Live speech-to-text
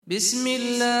بسم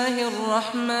اللہ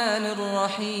الرحمن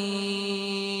الرحیم۔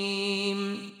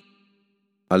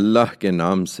 اللہ کے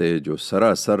نام سے جو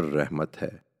سراسر رحمت ہے،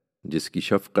 جس کی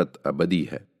شفقت ابدی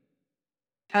ہے۔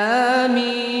 حامیم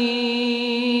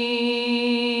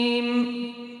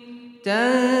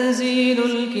تنزیل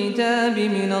الکتاب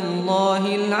من اللہ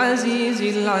العزیز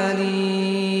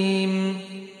العلیم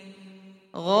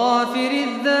غافر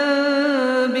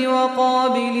الذنب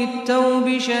وقابل التوب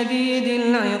شدید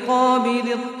العقاب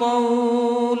ذی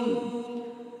الطول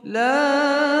لا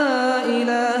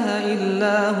الہ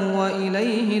الا هو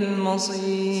الیہ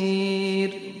المصیر۔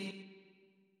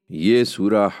 یہ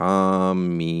سورہ حام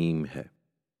میم ہے۔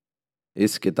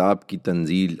 اس کتاب کی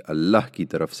تنزیل اللہ کی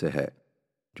طرف سے ہے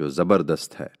جو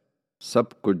زبردست ہے، سب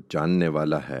کچھ جاننے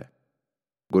والا ہے،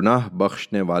 گناہ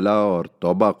بخشنے والا اور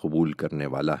توبہ قبول کرنے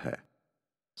والا ہے،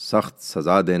 سخت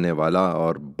سزا دینے والا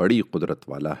اور بڑی قدرت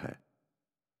والا ہے۔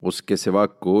 اس کے سوا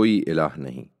کوئی الہ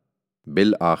نہیں،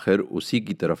 بالآخر اسی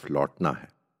کی طرف لوٹنا ہے۔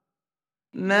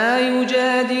 ما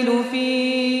يجادل في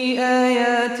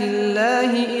آيات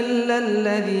الله إلا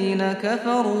الذين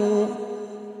كفروا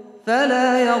فلا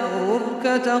يغررك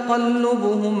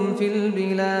تقلبهم في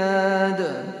البلاد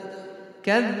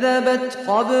كذبت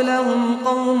قبلهم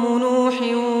قوم نوح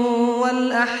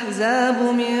والأحزاب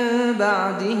من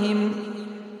بعدهم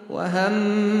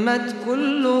وهمت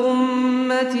كل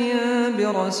أمة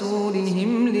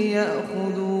برسولهم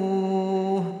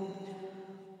ليأخذوه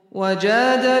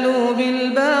وجادلوا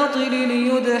بالباطل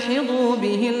ليدحضوا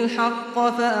به الحق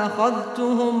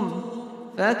فأخذتهم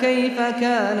فكيف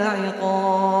كان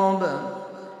عقاب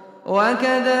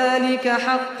وكذلك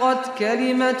حقت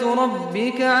كلمة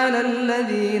ربك على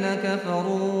الذين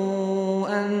كفروا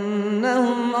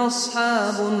أنهم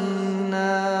أصحاب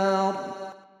النار۔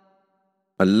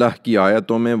 اللہ کی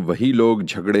آیتوں میں وہی لوگ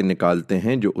جھگڑے نکالتے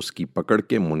ہیں جو اس کی پکڑ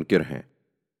کے منکر ہیں،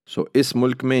 سو اس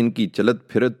ملک میں ان کی چلت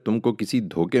پھرت تم کو کسی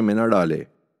دھوکے میں نہ ڈالے۔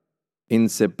 ان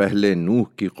سے پہلے نوح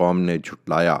کی قوم نے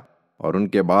جھٹلایا اور ان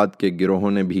کے بعد کے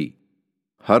گروہوں نے بھی۔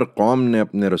 ہر قوم نے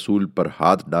اپنے رسول پر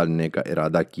ہاتھ ڈالنے کا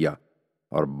ارادہ کیا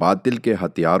اور باطل کے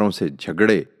ہتھیاروں سے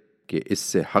جھگڑے کہ اس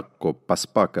سے حق کو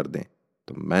پسپا کر دیں،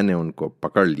 تو میں نے ان کو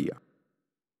پکڑ لیا۔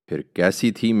 پھر کیسی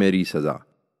تھی میری سزا؟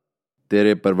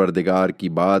 تیرے پروردگار کی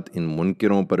بات ان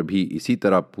منکروں پر بھی اسی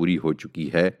طرح پوری ہو چکی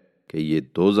ہے کہ یہ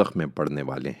دوزخ میں پڑنے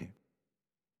والے ہیں۔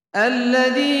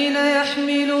 الذين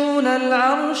يحملون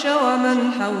العرش ومن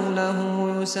حوله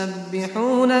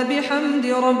يسبحون بحمد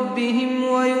ربهم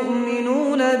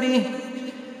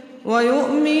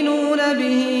ويؤمنون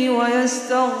به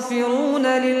ويستغفرون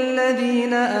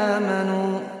للذين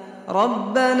آمنوا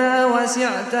ربنا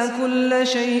وسعت كل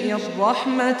شيء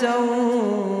رحمة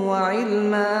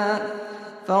وعلما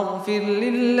فاغفر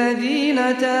للذين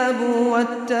تابوا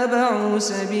واتبعوا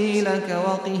سبيلك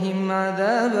وقهم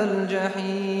عذاب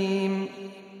الجحيم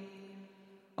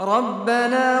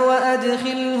ربنا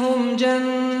وأدخلهم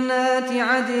جنات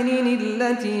عدن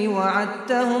التي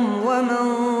وعدتهم ومن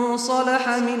صلح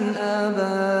من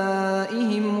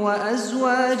آبائهم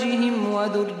وأزواجهم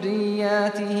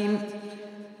وذرياتهم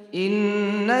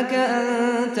إنك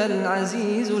أنت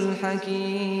العزيز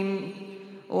الحكيم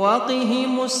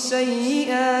وقهم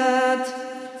السيئات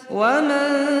ومن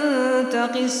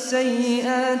تق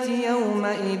السيئات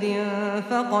يومئذ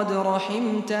فقد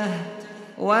رحمته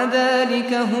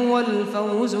وذلك هو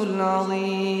الفوز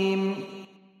العظيم۔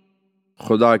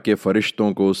 خدا کے فرشتوں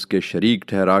کو اس کے شریک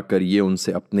ٹھہرا کر یہ ان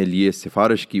سے اپنے لیے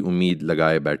سفارش کی امید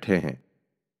لگائے بیٹھے ہیں۔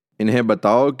 انہیں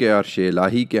بتاؤ کہ عرش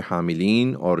الہی کے حاملین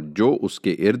اور جو اس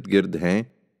کے ارد گرد ہیں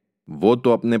وہ تو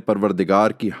اپنے پروردگار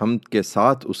کی حمد کے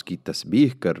ساتھ اس کی تسبیح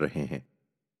کر رہے ہیں،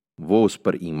 وہ اس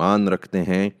پر ایمان رکھتے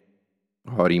ہیں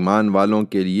اور ایمان والوں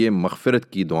کے لیے مغفرت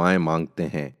کی دعائیں مانگتے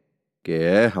ہیں کہ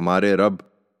اے ہمارے رب،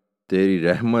 تیری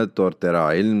رحمت اور تیرا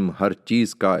علم ہر چیز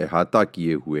کا احاطہ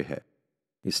کیے ہوئے ہے،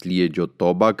 اس لیے جو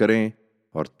توبہ کریں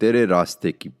اور تیرے راستے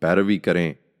کی پیروی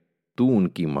کریں تو ان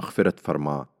کی مغفرت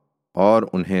فرما اور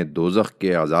انہیں دوزخ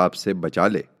کے عذاب سے بچا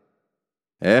لے۔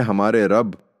 اے ہمارے رب،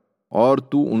 اور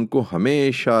تو ان کو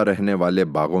ہمیشہ رہنے والے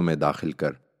باغوں میں داخل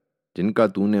کر جن کا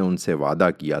تو نے ان سے وعدہ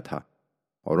کیا تھا،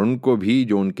 اور ان کو بھی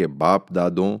جو ان کے باپ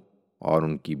دادوں اور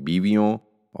ان کی بیویوں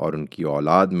اور ان کی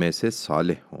اولاد میں سے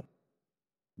صالح ہوں۔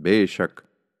 بے شک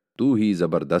تو ہی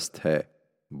زبردست ہے،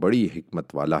 بڑی حکمت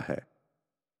والا ہے۔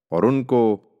 اور ان کو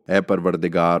اے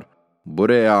پروردگار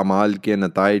برے اعمال کے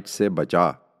نتائج سے بچا۔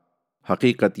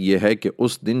 حقیقت یہ ہے کہ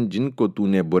اس دن جن کو تو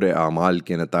نے برے اعمال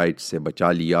کے نتائج سے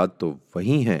بچا لیا تو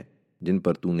وہی ہیں جن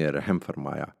پر تو نے رحم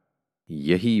فرمایا،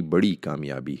 یہی بڑی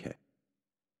کامیابی ہے۔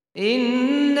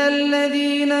 إن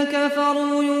الذين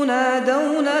كفروا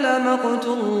ينادون لمقت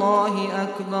الله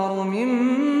أكبر من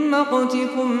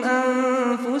مقتكم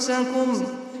أنفسكم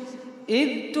إذ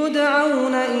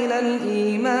تدعون إلى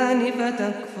الإيمان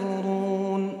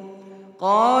فتكفرون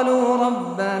قالوا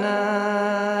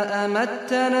ربنا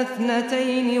أمتنا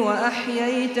اثنتين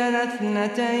وأحييتنا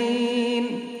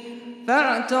اثنتين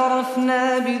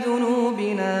فاعترفنا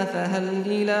بذنوبنا فهل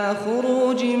إلى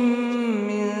خروج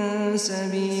من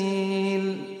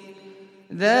سبيل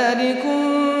ذلكم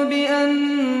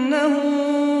بأنه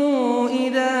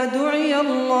إذا دعي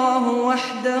الله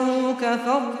وحده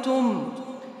كفرتم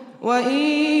وإن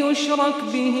يشرك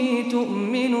به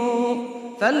تؤمنوا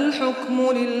فالحكم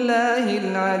لله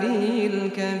العلي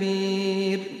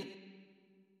الكبير۔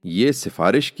 یہ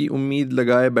سفارش کی امید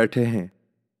لگائے بیٹھے ہیں۔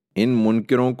 ان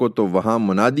منکروں کو تو وہاں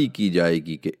منادی کی جائے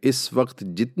گی کہ اس وقت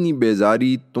جتنی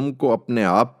بیزاری تم کو اپنے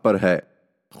آپ پر ہے،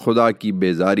 خدا کی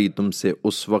بیزاری تم سے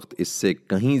اس وقت اس سے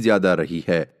کہیں زیادہ رہی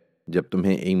ہے جب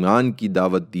تمہیں ایمان کی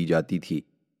دعوت دی جاتی تھی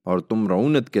اور تم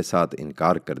رعونت کے ساتھ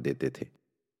انکار کر دیتے تھے۔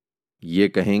 یہ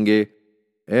کہیں گے،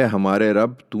 اے ہمارے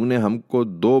رب، تو نے ہم کو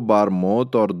 2 بار موت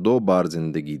اور 2 بار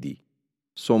زندگی دی،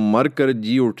 سو مر کر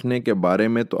جی اٹھنے کے بارے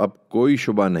میں تو اب کوئی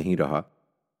شبہ نہیں رہا،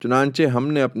 چنانچہ ہم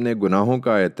نے اپنے گناہوں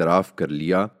کا اعتراف کر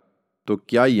لیا، تو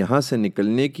کیا یہاں سے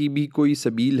نکلنے کی بھی کوئی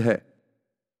سبیل ہے؟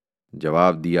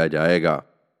 جواب دیا جائے گا،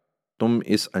 تم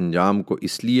اس انجام کو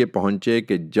اس لیے پہنچے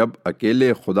کہ جب اکیلے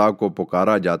خدا کو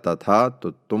پکارا جاتا تھا تو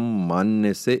تم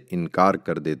ماننے سے انکار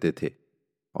کر دیتے تھے،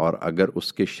 اور اگر اس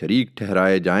کے شریک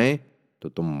ٹھہرائے جائیں تو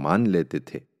تم مان لیتے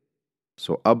تھے،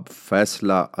 سو اب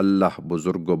فیصلہ اللہ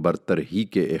بزرگ و برتر ہی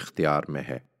کے اختیار میں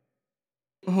ہے۔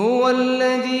 هو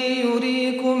الذي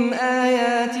يريكم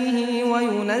آياته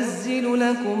وينزل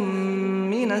لكم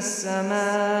من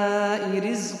السماء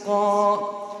رزقا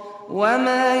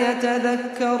وما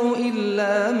يتذكر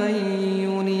إلا من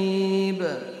ينيب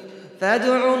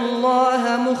فادعوا الله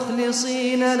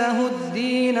مخلصين له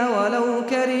الدين ولو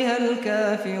كره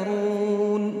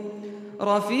الكافرون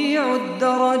رفيع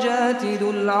الدرجات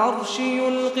ذو العرش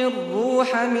يلقي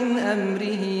الروح من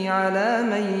أمره على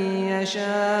من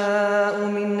يشاء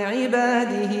من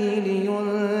عباده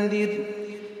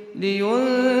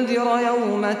لينذر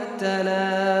يوم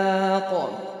التلاق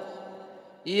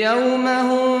يوم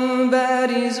هم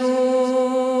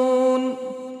بارزون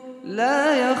لا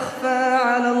يخفى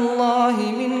على الله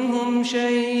منهم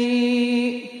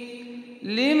شيء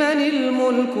لمن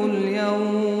الملك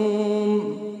اليوم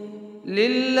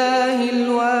لله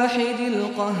الواحد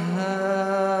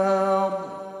القهار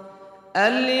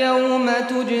اليوم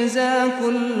تجزى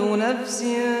كل نفس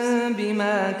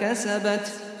بما كسبت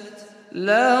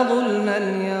لا ظلم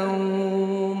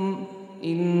اليوم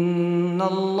إن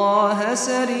الله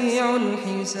سريع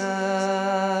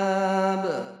الحساب۔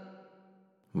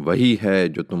 وہی ہے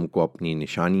جو تم کو اپنی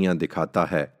نشانیاں دکھاتا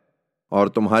ہے اور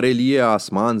تمہارے لیے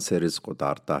آسمان سے رزق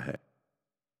اتارتا ہے۔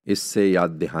 اس سے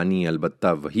یاد دہانی البتہ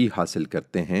وہی حاصل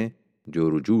کرتے ہیں جو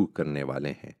رجوع کرنے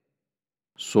والے ہیں۔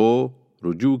 سو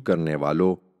رجوع کرنے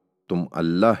والو، تم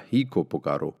اللہ ہی کو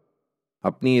پکارو،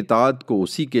 اپنی اطاعت کو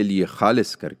اسی کے لیے خالص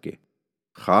کر کے،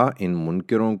 خواہ ان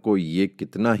منکروں کو یہ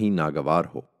کتنا ہی ناگوار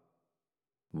ہو۔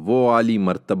 وہ عالی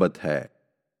مرتبت ہے،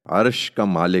 عرش کا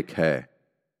مالک ہے،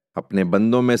 اپنے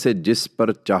بندوں میں سے جس پر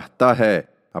چاہتا ہے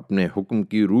اپنے حکم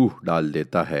کی روح ڈال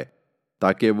دیتا ہے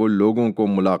تاکہ وہ لوگوں کو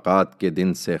ملاقات کے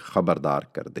دن سے خبردار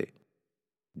کر دے۔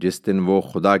 جس دن وہ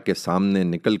خدا کے سامنے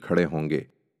نکل کھڑے ہوں گے،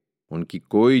 ان کی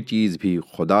کوئی چیز بھی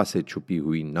خدا سے چھپی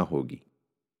ہوئی نہ ہوگی۔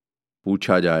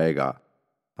 پوچھا جائے گا،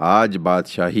 آج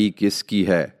بادشاہی کس کی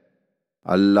ہے؟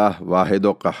 اللہ واحد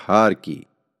و قہار کی۔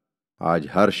 آج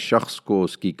ہر شخص کو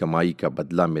اس کی کمائی کا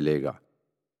بدلہ ملے گا،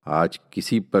 آج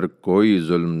کسی پر کوئی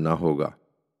ظلم نہ ہوگا۔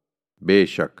 بے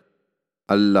شک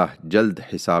اللہ جلد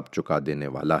حساب چکا دینے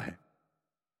والا ہے۔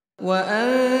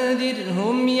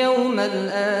 وَأَنذِرْهُمْ يَوْمَ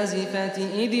الْآزِفَةِ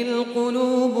إِذِ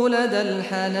الْقُلُوبُ لَدَى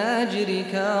الْحَنَاجِرِ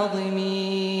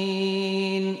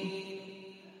كَاظِمِينَ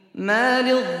مَا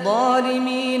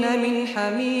لِلظَّالِمِينَ مِنْ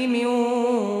حَمِيمٍ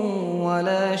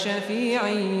وَلَا شَفِيعٍ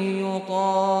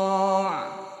يُطَاعُ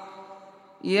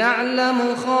يَعْلَمُ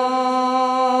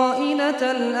خَائِنَةَ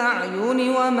الْأَعْيُنِ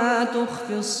وَمَا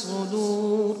تُخْفِي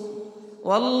الصُّدُورُ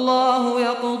وَاللَّهُ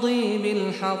يَقْضِي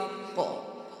بِالْحَقِّ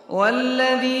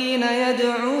والذين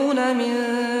يدعون من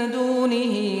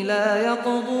دونه لا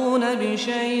يقضون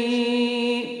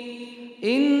بشيء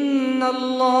إن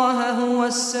الله هو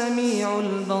السميع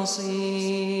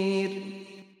البصير۔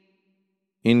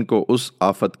 ان کو اس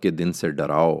آفت کے دن سے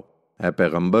ڈراؤ اے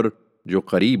پیغمبر جو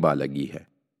قریب آ لگی ہے،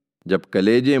 جب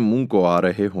کلیجے منہ کو آ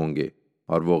رہے ہوں گے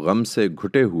اور وہ غم سے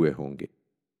گھٹے ہوئے ہوں گے۔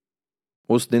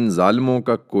 اس دن ظالموں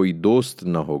کا کوئی دوست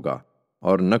نہ ہوگا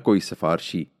اور نہ کوئی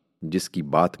سفارشی جس کی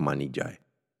بات مانی جائے۔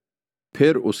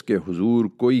 پھر اس کے حضور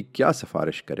کوئی کیا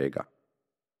سفارش کرے گا؟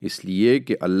 اس لیے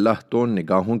کہ اللہ تو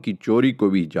نگاہوں کی چوری کو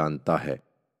بھی جانتا ہے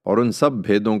اور ان سب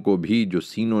بھیدوں کو بھی جو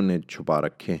سینوں نے چھپا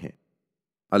رکھے ہیں۔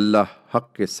 اللہ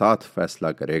حق کے ساتھ فیصلہ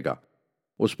کرے گا،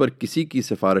 اس پر کسی کی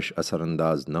سفارش اثر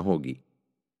انداز نہ ہوگی،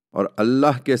 اور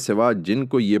اللہ کے سوا جن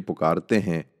کو یہ پکارتے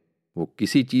ہیں وہ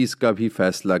کسی چیز کا بھی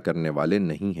فیصلہ کرنے والے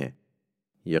نہیں ہیں۔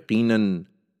 یقیناً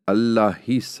اللہ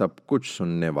ہی سب کچھ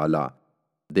سننے والا،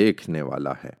 دیکھنے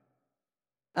والا ہے۔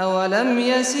 أولم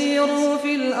يسيروا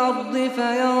في الأرض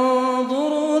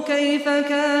فينظروا كيف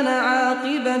كان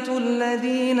عاقبة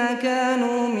الذين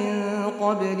كانوا من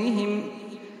قبلهم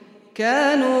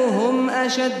كانوا هم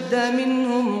أشد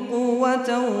منهم قوة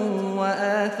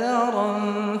وآثارا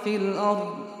في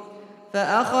الأرض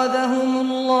فأخذهم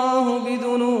الله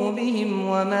بذنوبهم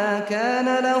وما كان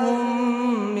لهم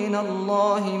من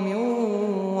الله من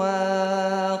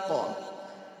واق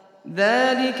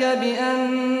ذلك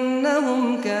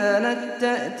بأنهم كانت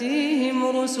تأتيهم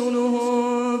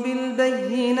رسلهم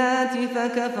بالبينات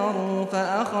فكفروا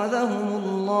فأخذهم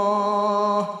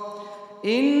الله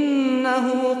إنه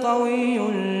قوي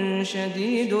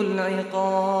شديد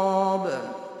العقاب۔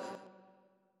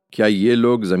 کیا یہ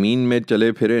لوگ زمین میں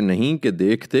چلے پھرے نہیں کہ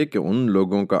دیکھتے کہ ان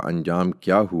لوگوں کا انجام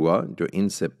کیا ہوا جو ان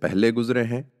سے پہلے گزرے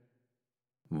ہیں؟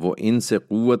 وہ ان سے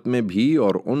قوت میں بھی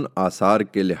اور ان آثار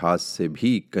کے لحاظ سے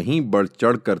بھی کہیں بڑھ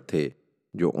چڑھ کر تھے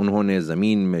جو انہوں نے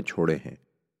زمین میں چھوڑے ہیں۔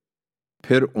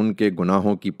 پھر ان کے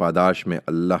گناہوں کی پاداش میں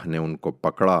اللہ نے ان کو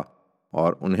پکڑا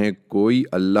اور انہیں کوئی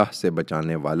اللہ سے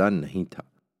بچانے والا نہیں تھا۔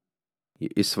 یہ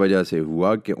اس وجہ سے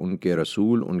ہوا کہ ان کے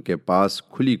رسول ان کے پاس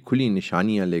کھلی کھلی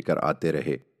نشانیاں لے کر آتے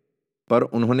رہے، پر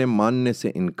انہوں نے ماننے سے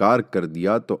انکار کر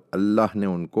دیا تو اللہ نے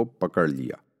ان کو پکڑ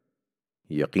لیا۔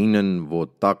 یقیناً وہ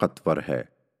طاقتور ہے،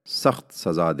 سخت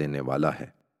سزا دینے والا ہے۔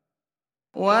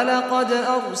 وَلَقَدْ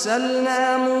أَرْسَلْنَا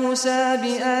مُوسَى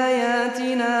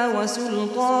بِآيَاتِنَا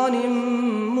وَسُلْطَانٍ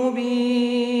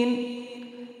مُبِينٍ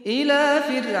إِلَى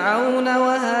فِرْعَوْنَ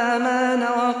وَهَامَانَ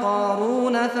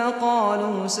وَقَارُونَ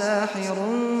فَقَالُوا سَاحِرٌ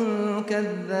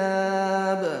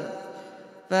كَذَّابٌ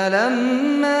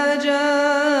فَلَمَّا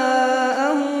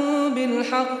جَاءَهُم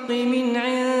بِالْحَقِّ مِنْ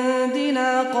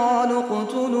عِندِنَا قَالُوا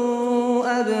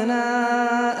اقْتُلُوا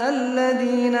أَبْنَاءَ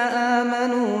الَّذِينَ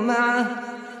آمَنُوا مَعَهُ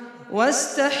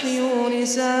وَاسْتَحْيُوا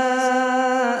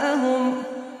نِسَاءَهُمْ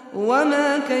وَمَا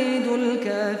كَيْدُ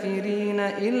الْكَافِرِينَ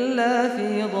إِلَّا فِي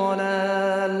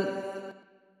ضَلَالٍ۔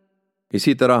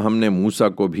 اسی طرح ہم نے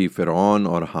موسیٰ کو بھی فرعون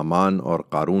اور حامان اور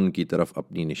قارون کی طرف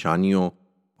اپنی نشانیوں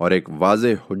اور ایک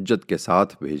واضح حجت کے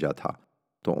ساتھ بھیجا تھا،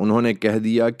 تو انہوں نے کہہ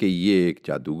دیا کہ یہ ایک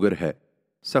جادوگر ہے،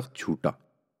 سخت جھوٹا۔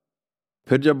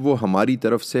 پھر جب وہ ہماری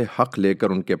طرف سے حق لے کر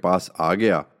ان کے پاس آ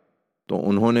گیا تو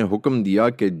انہوں نے حکم دیا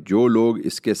کہ جو لوگ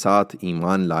اس کے ساتھ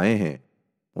ایمان لائے ہیں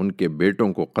ان کے بیٹوں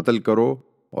کو قتل کرو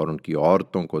اور ان کی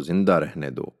عورتوں کو زندہ رہنے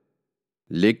دو،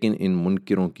 لیکن ان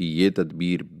منکروں کی یہ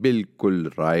تدبیر بالکل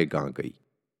رائے گاں گئی۔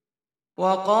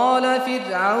 وقال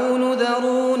فرعون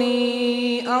ذروني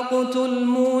أقتل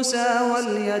موسى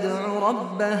وليدع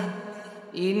ربه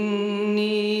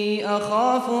إني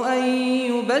أخاف أن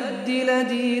يبدل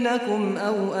دينكم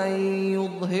أو أن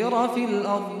يظهر في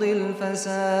الأرض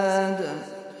الفساد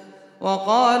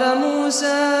وقال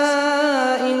موسى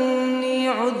إني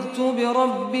عذت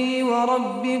بربي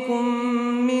وربكم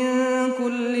من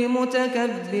كل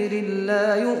متكبر لا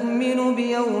يؤمن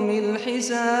بيوم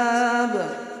الحساب۔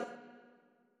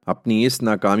 اپنی اس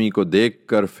ناکامی کو دیکھ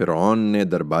کر فرعون نے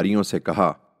درباریوں سے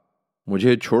کہا،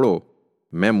 مجھے چھوڑو،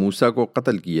 میں موسیٰ کو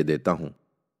قتل کیے دیتا ہوں،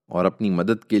 اور اپنی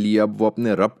مدد کے لیے اب وہ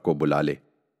اپنے رب کو بلا لے۔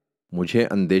 مجھے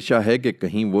اندیشہ ہے کہ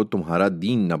کہیں وہ تمہارا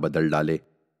دین نہ بدل ڈالے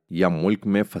یا ملک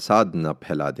میں فساد نہ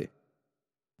پھیلا دے۔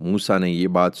 موسیٰ نے یہ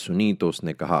بات سنی تو اس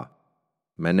نے کہا،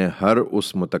 میں نے ہر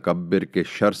اس متکبر کے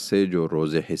شر سے جو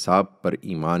روز حساب پر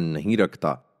ایمان نہیں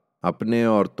رکھتا اپنے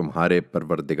اور تمہارے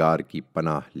پروردگار کی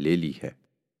پناہ لے لی ہے۔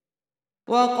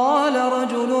 وقال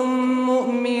رجل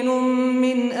مؤمن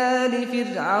من آل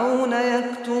فرعون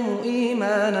يكتم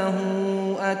إيمانه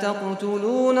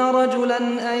أتقتلون رجلا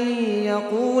أن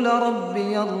يقول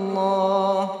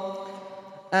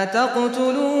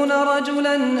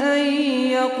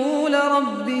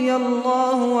ربي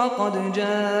الله وقد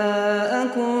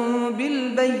جاءكم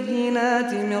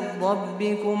بالبينات من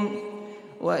ربكم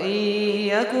وإن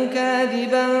يك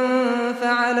كاذبا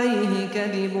فعليه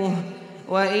كذبه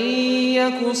وَإِن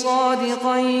يَكُ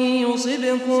صَادِقًا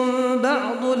يُصِبْكُم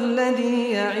بَعْضُ الَّذِي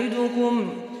يَعِدُكُمْ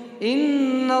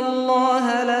إِنَّ اللَّهَ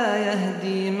لَا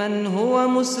يَهْدِي مَنْ هُوَ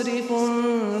مُسْرِفٌ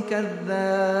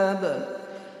كَذَّابٌ۔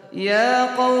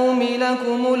 يا قوم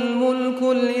لكم الملك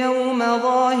اليوم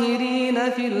ظاهرين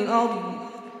في الأرض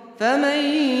فمن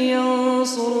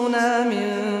ينصرنا من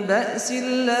بأس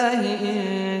الله إن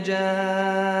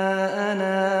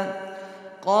جاءنا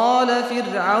قال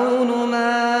فرعون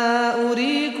ما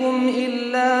أريكم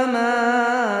إلا ما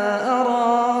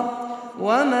أرى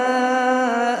وما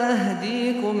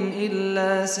أهديكم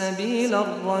إلا سبيل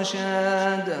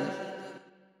الرشاد۔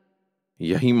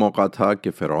 یہی موقع تھا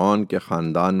کہ فرعون کے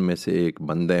خاندان میں سے ایک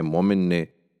بندہ مومن نے،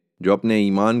 جو اپنے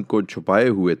ایمان کو چھپائے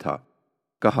ہوئے تھا،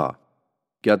 کہا،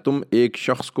 کیا تم ایک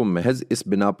شخص کو محض اس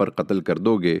بنا پر قتل کر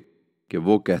دو گے کہ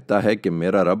وہ کہتا ہے کہ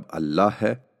میرا رب اللہ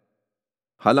ہے،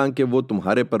 حالانکہ وہ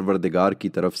تمہارے پروردگار کی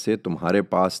طرف سے تمہارے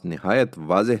پاس نہایت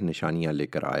واضح نشانیاں لے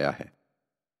کر آیا ہے۔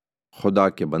 خدا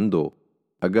کے بندو،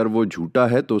 اگر وہ جھوٹا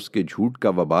ہے تو اس کے جھوٹ کا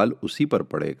وبال اسی پر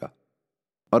پڑے گا،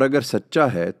 اور اگر سچا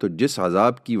ہے تو جس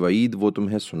عذاب کی وعید وہ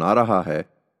تمہیں سنا رہا ہے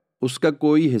اس کا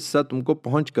کوئی حصہ تم کو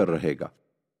پہنچ کر رہے گا۔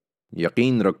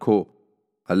 یقین رکھو،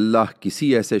 اللہ کسی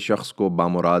ایسے شخص کو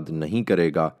بامراد نہیں کرے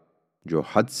گا جو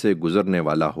حد سے گزرنے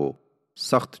والا ہو،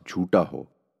 سخت جھوٹا ہو۔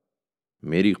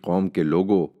 میری قوم کے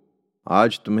لوگو،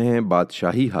 آج تمہیں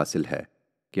بادشاہی حاصل ہے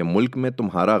کہ ملک میں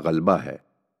تمہارا غلبہ ہے،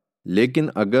 لیکن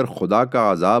اگر خدا کا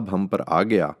عذاب ہم پر آ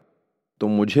گیا تو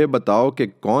مجھے بتاؤ کہ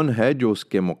کون ہے جو اس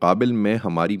کے مقابل میں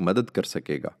ہماری مدد کر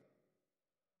سکے گا۔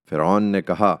 فرعون نے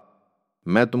کہا،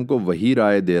 میں تم کو وہی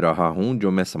رائے دے رہا ہوں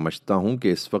جو میں سمجھتا ہوں کہ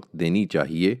اس وقت دینی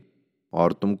چاہیے، اور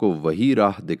تم کو وہی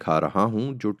راہ دکھا رہا ہوں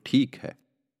جو ٹھیک ہے۔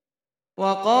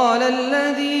 وقال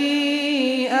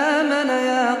الذي آمن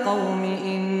يا قوم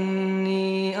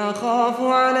إني أخاف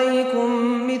عليكم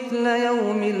مثل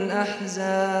يوم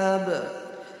الأحزاب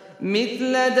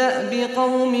مثل دأب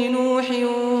قوم نوح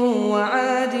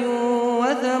وعاد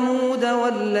وثمود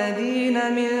والذين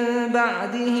من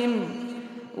بعدهم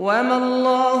وما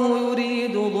الله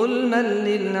يريد ظلما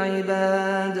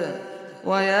للعباد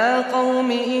ويا قوم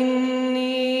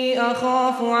إني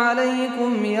أخاف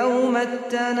عليكم يوم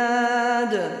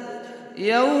التناد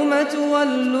يوم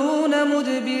تولون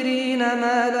مدبرين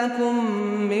ما لكم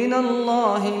من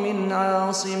الله من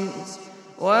عاصم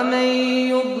ومن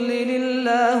يضلل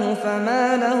الله فما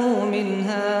له من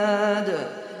هاد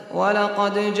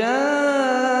وَلَقَدْ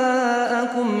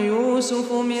جَاءَكُمْ يُوسُفُ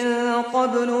مِن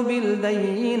قَبْلُ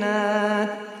بِالْبَيِّنَاتِ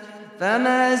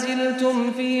فَمَا زِلْتُمْ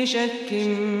فِي شَكٍّ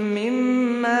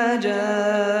مِّمَّا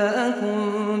جَاءَكُمْ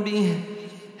بِهِ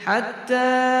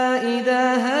حَتَّى إِذَا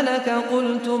هَلَكَ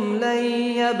قُلْتُمْ لَن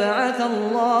يَبْعَثَ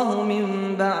اللَّهُ مِن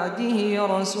بَعْدِهِ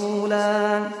رَسُولًا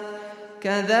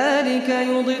كَذَلِكَ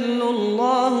يُضِلُّ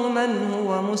اللَّهُ مَنْ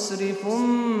هُوَ مُسْرِفٌ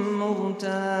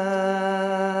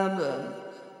مُرْتَابٌ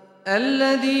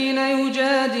الذين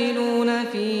يجادلون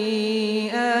في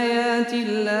آيات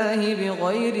الله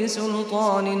بغير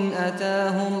سلطان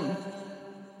أتاهم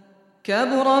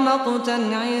كبر مقتا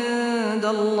عند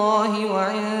الله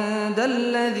وعند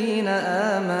الذين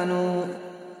آمنوا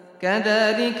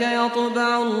كذلك يطبع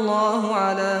الله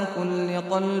على كل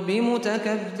قلب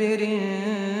متكبر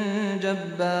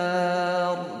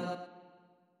جبار۔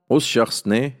 اس شخص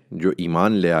نے جو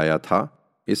ایمان لے آیا تھا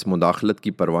اس مداخلت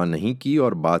کی پرواہ نہیں کی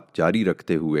اور بات جاری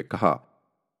رکھتے ہوئے کہا،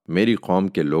 میری قوم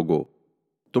کے لوگو،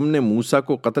 تم نے موسیٰ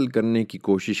کو قتل کرنے کی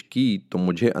کوشش کی تو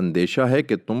مجھے اندیشہ ہے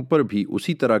کہ تم پر بھی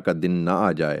اسی طرح کا دن نہ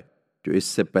آ جائے جو اس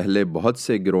سے پہلے بہت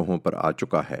سے گروہوں پر آ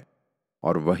چکا ہے،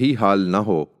 اور وہی حال نہ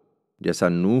ہو جیسا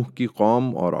نوح کی قوم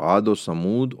اور عاد و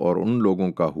سمود اور ان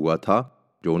لوگوں کا ہوا تھا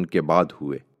جو ان کے بعد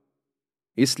ہوئے،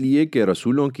 اس لیے کہ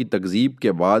رسولوں کی تکذیب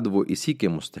کے بعد وہ اسی کے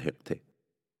مستحق تھے۔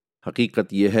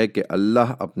 حقیقت یہ ہے کہ اللہ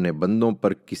اپنے بندوں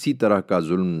پر کسی طرح کا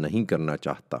ظلم نہیں کرنا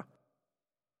چاہتا۔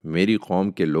 میری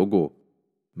قوم کے لوگو،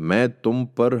 میں تم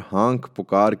پر ہانک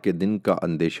پکار کے دن کا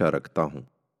اندیشہ رکھتا ہوں،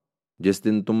 جس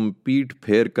دن تم پیٹھ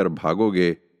پھیر کر بھاگو گے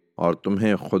اور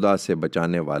تمہیں خدا سے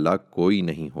بچانے والا کوئی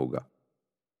نہیں ہوگا۔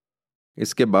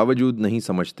 اس کے باوجود نہیں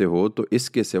سمجھتے ہو تو اس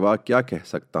کے سوا کیا کہہ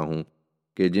سکتا ہوں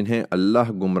کہ جنہیں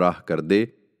اللہ گمراہ کر دے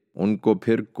ان کو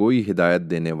پھر کوئی ہدایت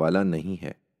دینے والا نہیں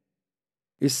ہے۔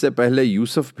 اس سے پہلے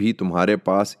یوسف بھی تمہارے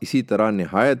پاس اسی طرح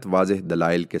نہایت واضح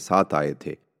دلائل کے ساتھ آئے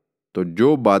تھے، تو جو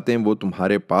باتیں وہ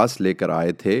تمہارے پاس لے کر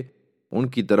آئے تھے ان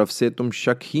کی طرف سے تم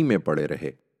شک ہی میں پڑے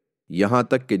رہے، یہاں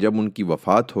تک کہ جب ان کی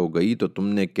وفات ہو گئی تو تم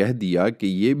نے کہہ دیا کہ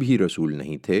یہ بھی رسول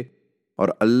نہیں تھے، اور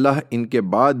اللہ ان کے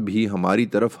بعد بھی ہماری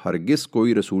طرف ہرگز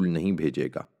کوئی رسول نہیں بھیجے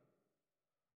گا۔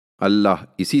 اللہ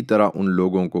اسی طرح ان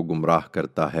لوگوں کو گمراہ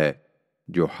کرتا ہے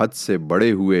جو حد سے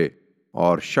بڑے ہوئے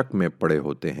اور شک میں پڑے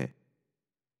ہوتے ہیں۔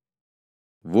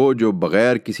 وہ جو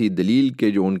بغیر کسی دلیل کے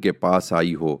جو ان کے پاس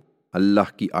آئی ہو اللہ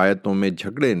کی آیتوں میں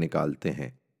جھگڑے نکالتے ہیں،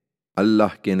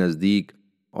 اللہ کے نزدیک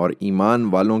اور ایمان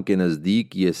والوں کے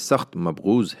نزدیک یہ سخت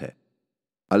مبغوض ہے۔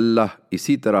 اللہ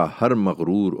اسی طرح ہر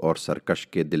مغرور اور سرکش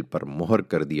کے دل پر مہر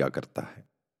کر دیا کرتا ہے۔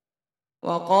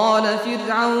 وقال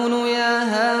فرعون يا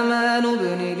هامان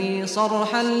ابن لي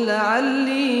صرحا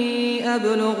لعلي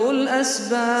أبلغ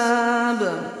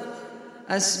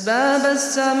أسباب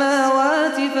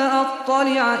السماوات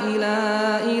فأطلع إلى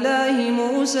إله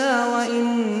موسى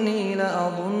وإني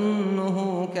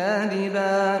لأظنه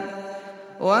كاذبا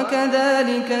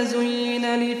وكذلك زين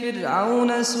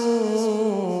لفرعون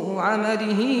سوء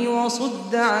عمله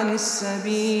وصد عن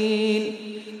السبيل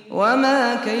وما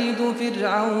كيد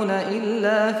فرعون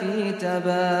إلا في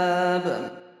تباب۔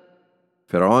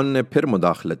 فرعون نے پھر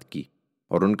مداخلت کی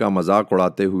اور ان کا مذاق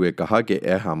اڑاتے ہوئے کہا کہ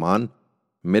اے حامان،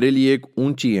 میرے لیے ایک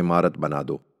اونچی عمارت بنا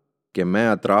دو کہ میں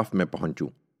اطراف میں پہنچوں،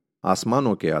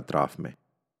 آسمانوں کے اطراف میں،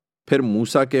 پھر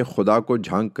موسیٰ کے خدا کو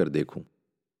جھانک کر دیکھوں۔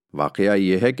 واقعہ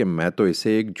یہ ہے کہ میں تو اسے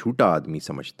ایک جھوٹا آدمی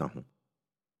سمجھتا ہوں۔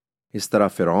 اس طرح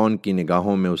فرعون کی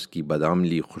نگاہوں میں اس کی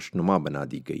بدعملی خوشنما بنا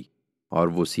دی گئی اور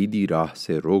وہ سیدھی راہ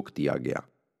سے روک دیا گیا۔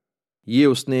 یہ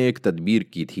اس نے ایک تدبیر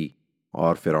کی تھی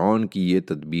اور فرعون کی یہ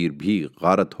تدبیر بھی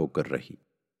غارت ہو کر رہی۔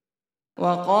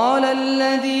 وقال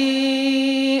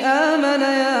الذي آمن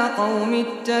يا قوم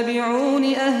اتبعون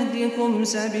أهدكم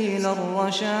سبيل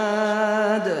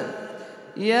الرشاد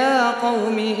يا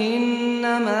قوم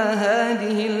إنما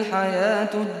هذه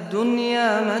الحياة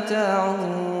الدنيا متاع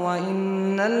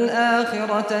وإن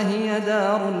الآخرة هي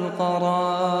دار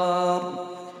القرار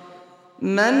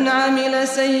من عمل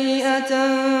سيئة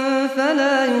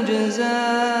فلا يجزى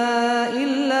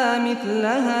إلا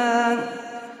مثلها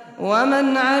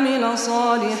ومن عمل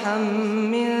صالحا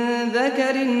من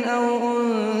ذكر أو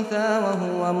أنثى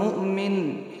وهو مؤمن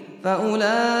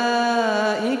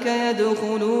فأولئك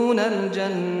يدخلون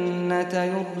الجنة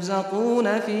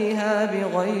يرزقون فيها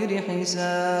بغير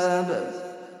حساب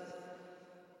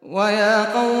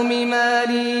ويا قوم ما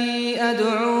لي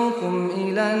أدعوكم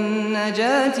إلى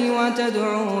النجاة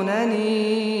وتدعونني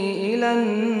إلى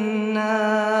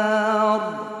النار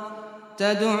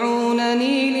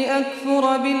تدعونني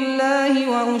لأكفر بالله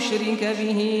وأشرك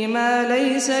به ما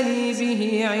ليس لي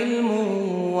به علم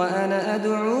وأنا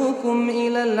أدعوكم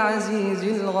إلى العزيز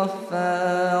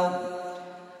الغفار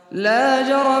لا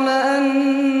جرم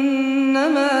أن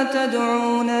ما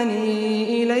تدعونني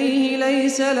إليه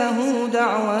ليس له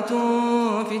دعوة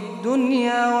في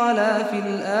الدنيا ولا في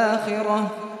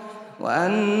الآخرة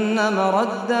وأن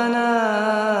مردنا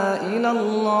إلى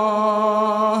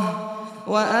الله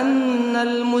وأن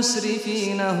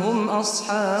المسرفين هم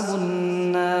أصحاب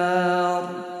النار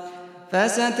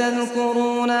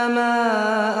فستذكرون ما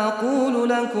أقول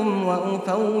لكم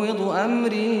وأفوض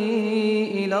أمري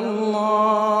إلى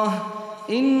الله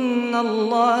إن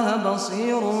الله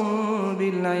بصير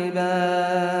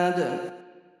بالعباد۔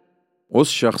 اس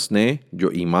شخص نے جو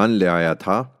ایمان لے آیا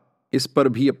تھا اس پر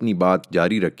بھی اپنی بات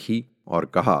جاری رکھی اور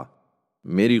کہا،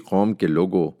 میری قوم کے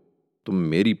لوگو، تم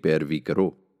میری پیروی کرو،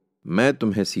 میں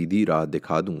تمہیں سیدھی راہ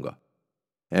دکھا دوں گا۔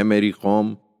 اے میری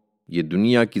قوم، یہ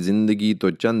دنیا کی زندگی تو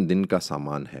چند دن کا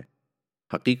سامان ہے،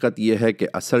 حقیقت یہ ہے کہ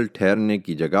اصل ٹھہرنے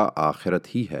کی جگہ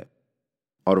آخرت ہی ہے،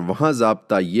 اور وہاں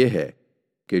ضابطہ یہ ہے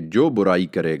کہ جو برائی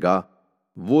کرے گا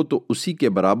وہ تو اسی کے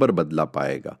برابر بدلہ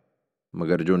پائے گا،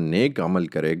 مگر جو نیک عمل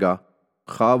کرے گا،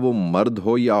 خواہ وہ مرد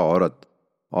ہو یا عورت،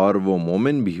 اور وہ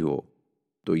مومن بھی ہو،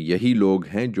 تو یہی لوگ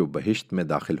ہیں جو بہشت میں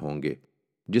داخل ہوں گے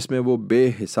جس میں وہ بے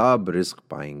حساب رزق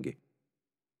پائیں گے۔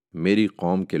 میری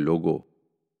قوم کے لوگوں،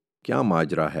 کیا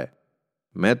ماجرا ہے؟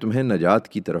 میں تمہیں نجات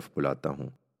کی طرف بلاتا ہوں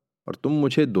اور تم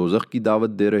مجھے دوزخ کی دعوت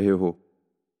دے رہے ہو۔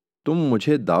 تم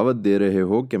مجھے دعوت دے رہے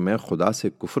ہو کہ میں خدا سے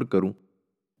کفر کروں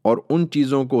اور ان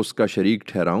چیزوں کو اس کا شریک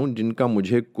ٹھہراؤں جن کا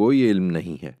مجھے کوئی علم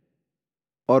نہیں ہے،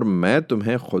 اور میں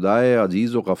تمہیں خدائے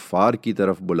عزیز و غفار کی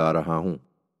طرف بلا رہا ہوں۔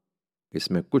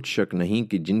 اس میں کچھ شک نہیں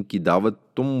کہ جن کی دعوت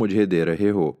تم مجھے دے رہے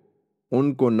ہو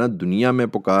ان کو نہ دنیا میں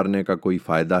پکارنے کا کوئی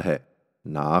فائدہ ہے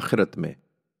نہ آخرت میں،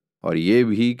 اور یہ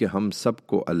بھی کہ ہم سب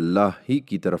کو اللہ ہی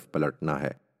کی طرف پلٹنا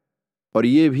ہے، اور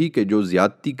یہ بھی کہ جو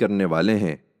زیادتی کرنے والے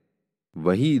ہیں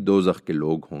وہی دوزخ کے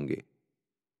لوگ ہوں گے۔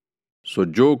 سو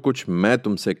جو کچھ میں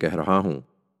تم سے کہہ رہا ہوں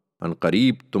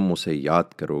عنقریب تم اسے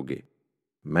یاد کرو گے۔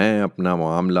 میں اپنا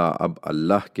معاملہ اب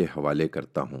اللہ کے حوالے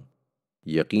کرتا ہوں،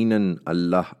 یقیناً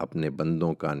اللہ اپنے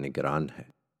بندوں کا نگران ہے۔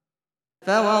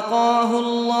 فوقاه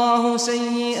الله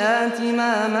سيئات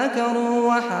ما مكروا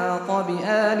وحاق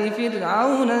بآل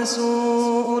فرعون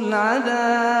سوء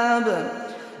العذاب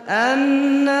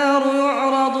النار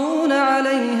يعرضون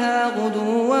عليها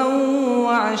غدوا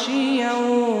وعشيا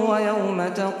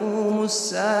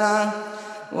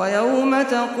ويوم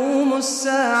تقوم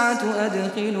الساعة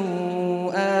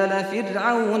أدخلوا آل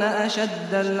فرعون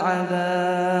أشد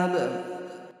العذاب۔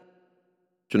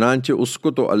 چنانچہ اس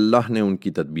کو تو اللہ نے ان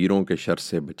کی تدبیروں کے شر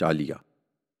سے بچا لیا،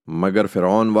 مگر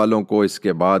فرعون والوں کو اس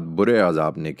کے بعد برے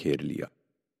عذاب نے گھیر لیا،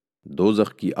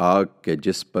 دوزخ کی آگ کے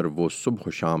جس پر وہ صبح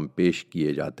و شام پیش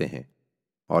کیے جاتے ہیں،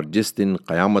 اور جس دن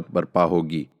قیامت برپا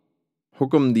ہوگی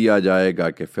حکم دیا جائے گا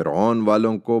کہ فرعون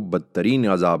والوں کو بدترین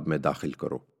عذاب میں داخل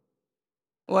کرو۔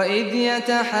 وَإِذْ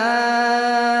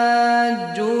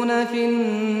يَتَحَاجُّونَ فِي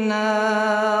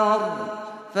النَّارِ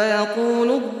فَيَقُولُ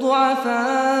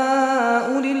الضُّعَفَاءُ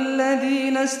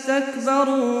لِلَّذِينَ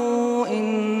اسْتَكْبَرُوا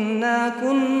إِنَّا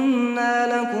كُنَّا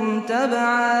لَكُمْ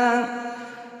تَبَعًا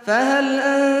فَهَلْ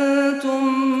أَنْتُمْ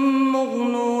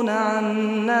مُغْنُونَ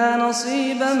عَنَّا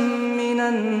نَصِيبًا مِنَ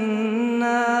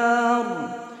النَّارِ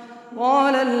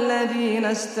قَالَ الَّذِينَ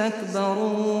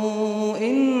اسْتَكْبَرُوا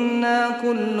إِنَّا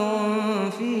كُلٌّ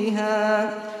فِيهَا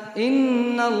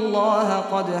إِنَّ اللَّهَ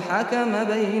قَدْ حَكَمَ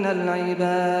بَيْنَ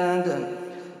الْعِبَادِ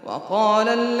وَقَالَ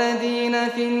الَّذِينَ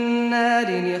فِي النَّارِ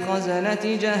لِخَزَنَةِ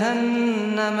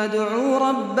جَهَنَّمَ ادْعُوا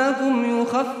رَبَّكُمْ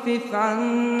يُخَفِّفْ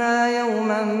عَنَّا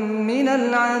يَوْمًا مِنَ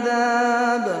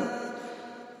الْعَذَابِ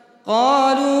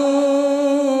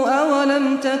قَالُوا أَوَلَمْ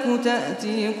تَكُ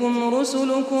تَأْتِيكُمْ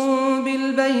رُسُلُكُمْ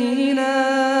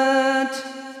بِالْبَيِّنَاتِ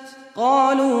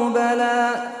قَالُوا بَلَى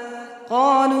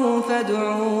قَالُوا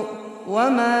فَادْعُوا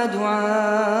وَمَا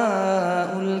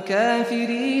دُعَاءُ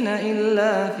الْكَافِرِينَ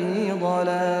إِلَّا فِي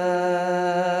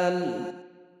ضَلَالٍ۔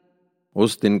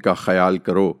 اس دن کا خیال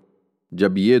کرو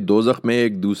جب یہ دوزخ میں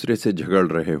ایک دوسرے سے جھگڑ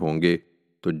رہے ہوں گے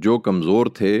تو جو کمزور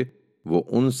تھے وہ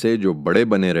ان سے جو بڑے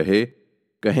بنے رہے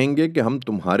کہیں گے کہ ہم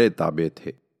تمہارے تابع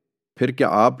تھے، پھر کیا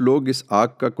آپ لوگ اس آگ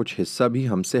کا کچھ حصہ بھی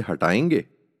ہم سے ہٹائیں گے؟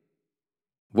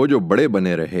 وہ جو بڑے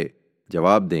بنے رہے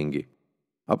جواب دیں گے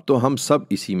اب تو ہم سب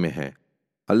اسی میں ہیں،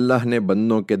 اللہ نے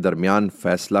بندوں کے درمیان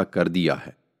فیصلہ کر دیا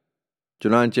ہے۔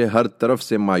 چنانچہ ہر طرف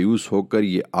سے مایوس ہو کر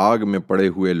یہ آگ میں پڑے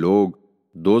ہوئے لوگ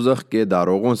دوزخ کے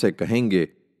داروغوں سے کہیں گے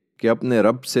کہ اپنے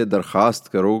رب سے درخواست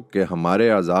کرو کہ ہمارے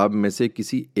عذاب میں سے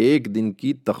کسی ایک دن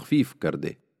کی تخفیف کر دے۔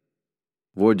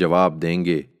 وہ جواب دیں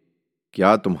گے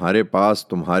کیا تمہارے پاس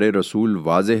تمہارے رسول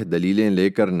واضح دلیلیں لے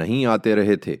کر نہیں آتے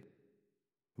رہے تھے؟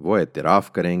 وہ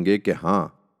اعتراف کریں گے کہ ہاں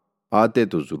آتے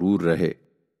تو ضرور رہے۔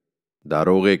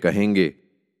 داروغے کہیں گے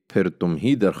پھر تم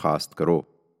ہی درخواست کرو،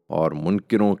 اور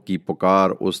منکروں کی پکار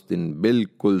اس دن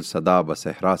بالکل صدا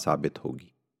بصحرا ثابت ہوگی۔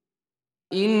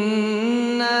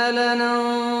 إِنَّا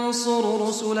لَنَنصُرُ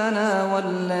رُسُلَنَا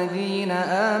وَالَّذِينَ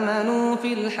آمَنُوا فِي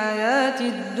الْحَيَاةِ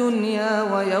الدُّنْيَا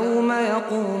وَيَوْمَ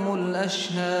يَقُومُ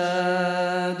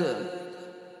الْأَشْهَادُ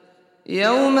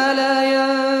يَوْمَ لَا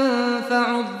يَنفَعُ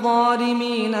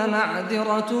الظَّالِمِينَ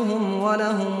مَعْذِرَتُهُمْ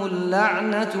وَلَهُمُ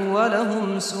اللَّعْنَةُ وَلَهُمْ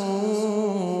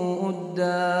سُوءُ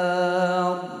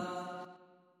الدَّارِ۔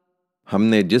 ہم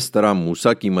نے جس طرح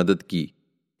موسیٰ کی مدد کی،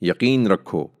 یقین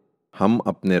رکھو ہم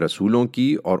اپنے رسولوں کی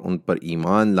اور ان پر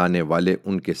ایمان لانے والے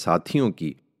ان کے ساتھیوں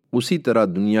کی اسی طرح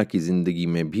دنیا کی زندگی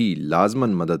میں بھی لازماً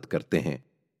مدد کرتے ہیں،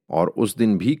 اور اس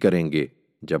دن بھی کریں گے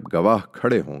جب گواہ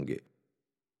کھڑے ہوں گے،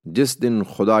 جس دن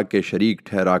خدا کے شریک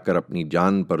ٹھہرا کر اپنی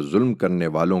جان پر ظلم کرنے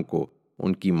والوں کو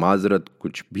ان کی معذرت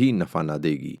کچھ بھی نفع نہ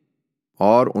دے گی،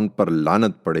 اور ان پر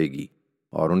لعنت پڑے گی،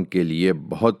 اور ان کے لیے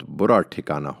بہت برا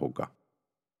ٹھکانہ ہوگا۔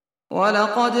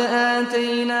 وَلَقَدْ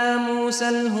آتَيْنَا مُوسَى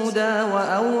الْهُدَى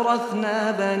وَأَوْرَثْنَا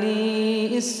بَنِي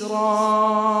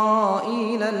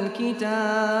إِسْرَائِيلَ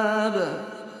الْكِتَابَ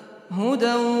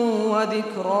هُدًى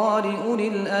وَذِكْرَى لِأُولِي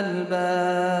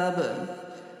الْأَلْبَابِ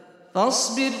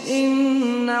فَاصْبِرْ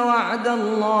إِنَّ وَعْدَ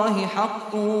اللَّهِ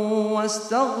حَقٌّ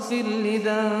وَاسْتَغْفِرْ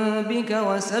لِذَنبِكَ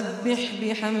وَسَبِّحْ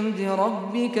بِحَمْدِ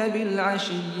رَبِّكَ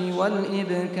بِالْعَشِيِّ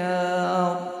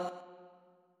وَالْإِبْكَارِ۔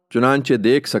 چنانچہ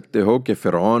دیکھ سکتے ہو کہ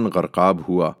فرعون غرقاب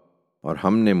ہوا، اور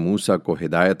ہم نے موسیٰ کو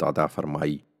ہدایت عطا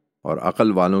فرمائی اور عقل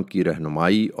والوں کی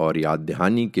رہنمائی اور یاد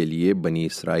دہانی کے لیے بنی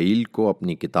اسرائیل کو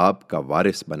اپنی کتاب کا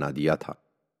وارث بنا دیا تھا۔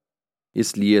 اس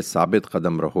لیے ثابت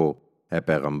قدم رہو اے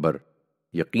پیغمبر،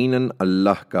 یقیناً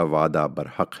اللہ کا وعدہ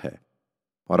برحق ہے،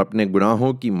 اور اپنے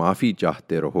گناہوں کی معافی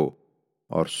چاہتے رہو،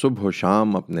 اور صبح و شام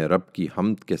اپنے رب کی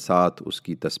حمد کے ساتھ اس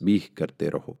کی تسبیح کرتے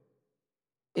رہو۔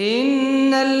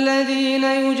 إِنَّ الَّذِينَ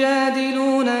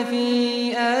يُجَادِلُونَ فِي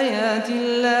آيَاتِ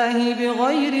اللَّهِ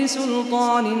بِغَيْرِ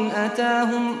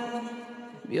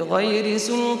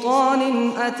سُلْطَانٍ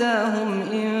أَتَاهُمْ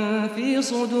إِن فِي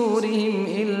صُدُورِهِمْ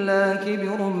إِلَّا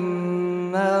كِبْرٌ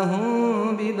مَّا هُم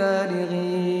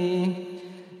بِبَالِغِيهِ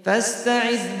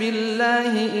فَاسْتَعِذْ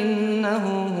بِاللَّهِ إِنَّهُ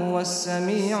هُوَ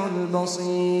السَّمِيعُ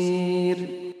الْبَصِيرُ۔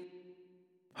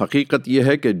 حقیقت یہ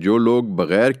ہے کہ جو لوگ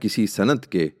بغیر کسی سند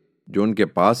کے جو ان کے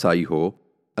پاس آئی ہو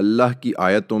اللہ کی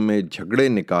آیتوں میں جھگڑے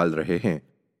نکال رہے ہیں،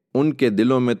 ان کے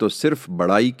دلوں میں تو صرف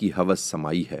بڑائی کی ہوس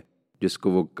سمائی ہے جس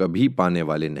کو وہ کبھی پانے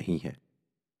والے نہیں ہیں۔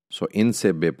 سو ان سے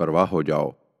بے پرواہ ہو جاؤ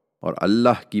اور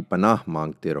اللہ کی پناہ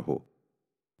مانگتے رہو،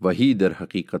 وہی در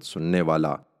حقیقت سننے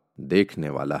والا دیکھنے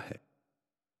والا ہے۔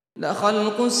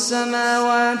 لخلق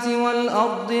السماوات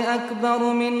والأرض أكبر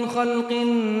من خلق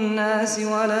الناس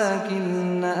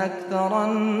ولكن أكثر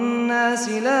الناس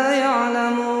لا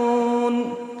يعلمون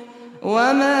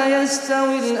وما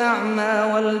يستوي الأعمى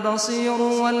والبصير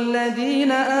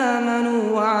والذين آمنوا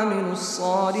وعملوا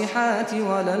الصالحات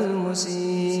ولا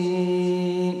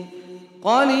المسيء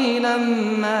قليلا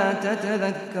ما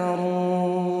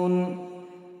تتذكرون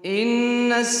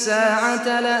إن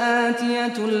الساعة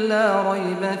لآتية لا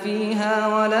ريب فيها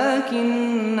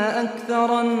ولكن أكثر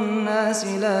الناس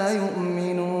لا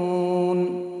يؤمنون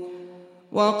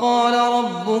وقال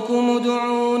ربكم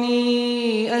ادعوني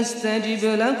أستجب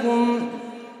لكم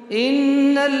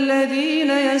إن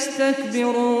الذين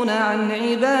يستكبرون عن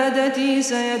عبادتي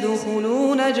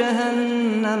سيدخلون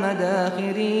جهنم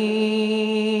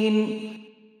داخرين۔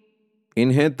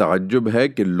 انہیں تعجب ہے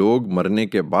کہ لوگ مرنے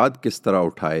کے بعد کس طرح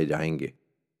اٹھائے جائیں گے۔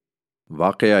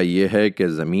 واقعہ یہ ہے کہ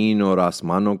زمین اور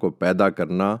آسمانوں کو پیدا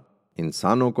کرنا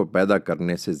انسانوں کو پیدا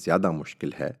کرنے سے زیادہ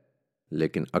مشکل ہے،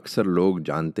 لیکن اکثر لوگ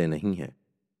جانتے نہیں ہیں۔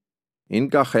 ان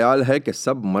کا خیال ہے کہ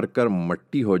سب مر کر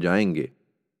مٹی ہو جائیں گے،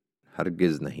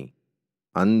 ہرگز نہیں۔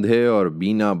 اندھے اور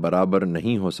بینا برابر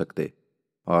نہیں ہو سکتے،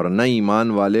 اور نہ ایمان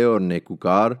والے اور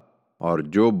نیکوکار اور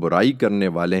جو برائی کرنے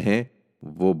والے ہیں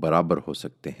وہ برابر ہو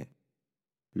سکتے ہیں۔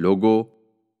 لوگو،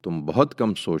 تم بہت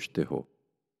کم سوچتے ہو،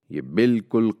 یہ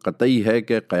بالکل قطعی ہے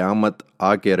کہ قیامت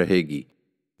آ کے رہے گی،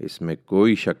 اس میں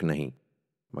کوئی شک نہیں،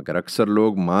 مگر اکثر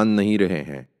لوگ مان نہیں رہے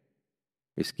ہیں۔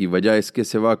 اس کی وجہ اس کے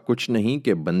سوا کچھ نہیں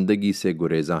کہ بندگی سے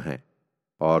گریزاں ہیں،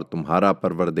 اور تمہارا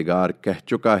پروردگار کہہ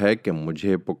چکا ہے کہ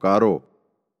مجھے پکارو،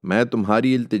 میں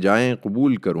تمہاری التجائیں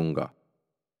قبول کروں گا۔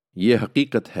 یہ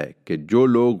حقیقت ہے کہ جو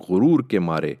لوگ غرور کے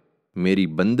مارے میری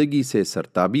بندگی سے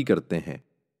سرتابی کرتے ہیں،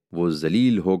 وہ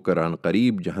ذلیل ہو کر عن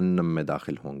قریب جہنم میں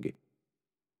داخل ہوں گے۔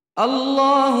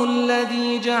 اللہ الذی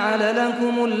جعل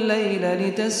لکم اللیل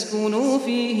لتسکنوا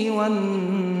فیہ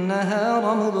والنہار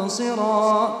مبصرا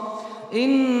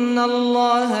ان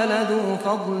اللہ لذو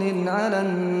فضل علی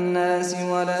الناس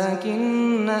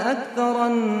ولكن اکثر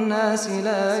الناس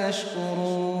لا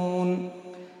يشکرون۔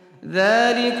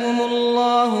 ذلكم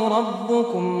اللہ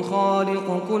ربکم خالق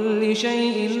كل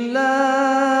شیء لا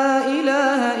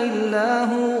الہ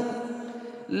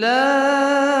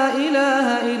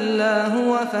الا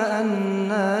هو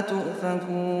فأنا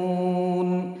تؤفكون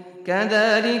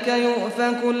كذلك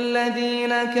يؤفك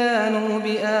الذين كانوا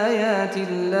بآيات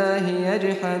الله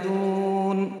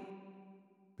يجحدون۔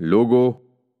 لوگو،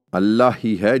 اللہ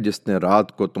ہی ہے جس نے رات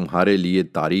کو تمہارے لیے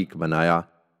تاریک بنایا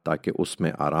تاکہ اس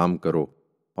میں آرام کرو،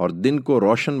 اور دن کو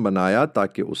روشن بنایا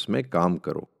تاکہ اس میں کام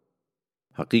کرو۔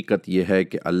 حقیقت یہ ہے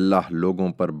کہ اللہ لوگوں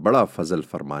پر بڑا فضل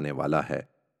فرمانے والا ہے،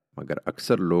 مگر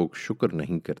اکثر لوگ شکر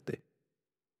نہیں کرتے۔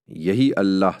 یہی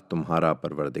اللہ تمہارا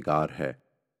پروردگار ہے،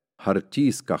 ہر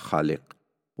چیز کا خالق،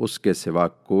 اس کے سوا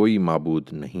کوئی معبود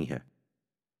نہیں ہے۔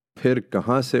 پھر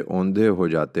کہاں سے اوندھے ہو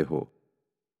جاتے ہو؟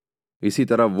 اسی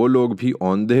طرح وہ لوگ بھی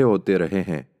اوندھے ہوتے رہے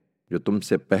ہیں جو تم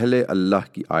سے پہلے اللہ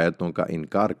کی آیتوں کا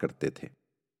انکار کرتے تھے۔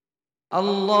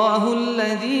 اللہ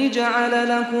الذی جعل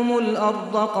لکم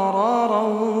الارض قرارا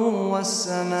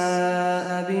والسماء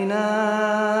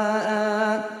بناء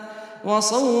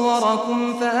وصوركم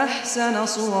فأحسن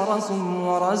صوركم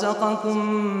ورزقكم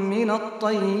من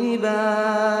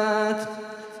الطيبات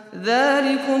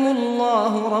ذلكم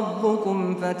الله ربكم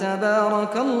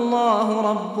فتبارك الله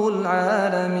رب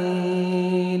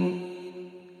العالمين۔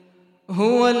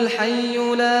 هو الحي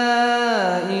لا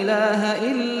إله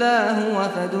إلا هو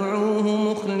فادعوه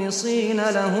مخلصين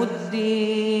له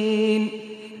الدين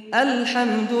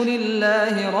الحمد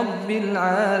لله رب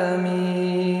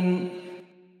العالمين۔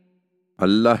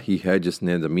 اللہ ہی ہے جس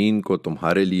نے زمین کو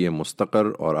تمہارے لیے مستقر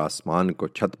اور آسمان کو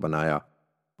چھت بنایا،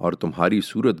 اور تمہاری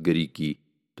صورت گری کی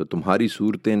تو تمہاری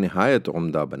صورتیں نہایت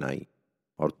عمدہ بنائیں،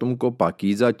 اور تم کو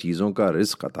پاکیزہ چیزوں کا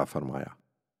رزق عطا فرمایا۔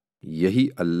 یہی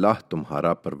اللہ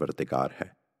تمہارا پروردگار ہے،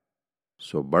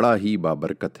 سو بڑا ہی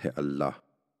بابرکت ہے اللہ،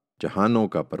 جہانوں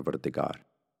کا پروردگار۔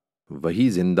 وہی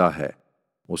زندہ ہے،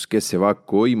 اس کے سوا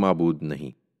کوئی معبود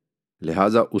نہیں،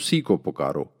 لہٰذا اسی کو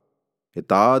پکارو،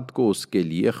 اطاعت کو اس کے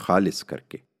لیے خالص کر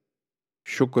کے۔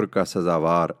 شکر کا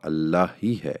سزاوار اللہ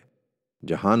ہی ہے،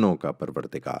 جہانوں کا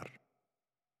پروردگار۔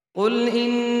 قل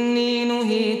انی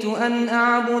نہیت ان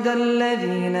اعبد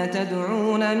الذین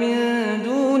تدعون من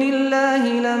دون اللہ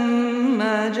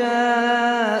لما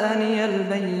جاءنی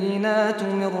البینات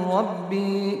من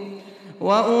ربی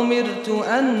وأمرت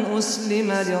أن أسلم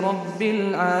لرب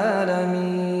العالمين۔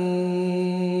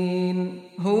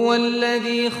 هو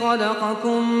الذي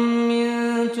خلقكم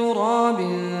من تراب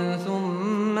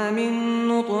ثم من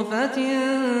نطفة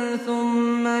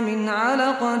ثم من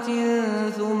علقة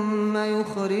ثم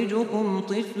يخرجكم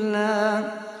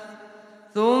طفلا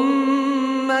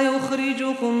ثم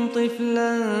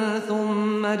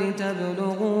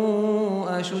لتبلغوا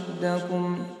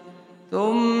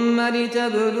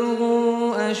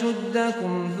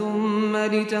أشدكم ثم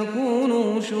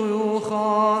لتكونوا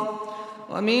شيوخا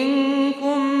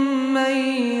ومنكم من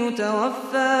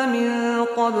يتوفى من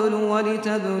قبل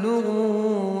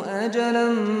ولتبلغوا أجلا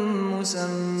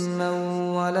مسمى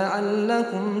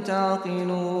ولعلكم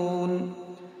تعقلون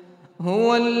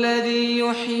هو الذي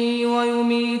يحيي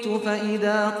ويميت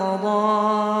فإذا قضى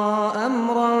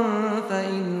أمرا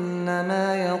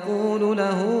فإنما يقول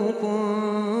له كن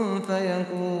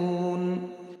فيكون۔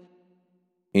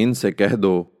 ان سے کہہ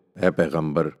دو اے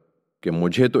پیغمبر کہ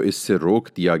مجھے تو اس سے روک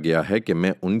دیا گیا ہے کہ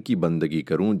میں ان کی بندگی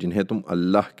کروں جنہیں تم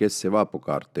اللہ کے سوا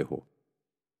پکارتے ہو۔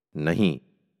 نہیں،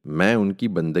 میں ان کی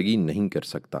بندگی نہیں کر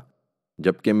سکتا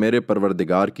جبکہ میرے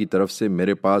پروردگار کی طرف سے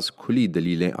میرے پاس کھلی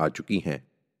دلیلیں آ چکی ہیں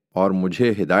اور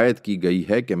مجھے ہدایت کی گئی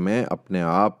ہے کہ میں اپنے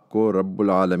آپ کو رب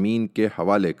العالمین کے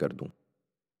حوالے کر دوں۔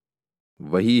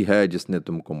 وہی ہے جس نے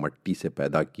تم کو مٹی سے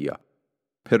پیدا کیا،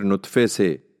 پھر نطفے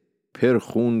سے، پھر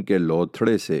خون کے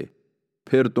لوتھڑے سے،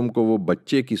 پھر تم کو وہ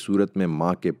بچے کی صورت میں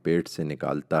ماں کے پیٹ سے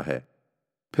نکالتا ہے،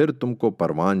 پھر تم کو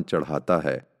پروان چڑھاتا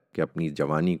ہے کہ اپنی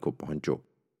جوانی کو پہنچو،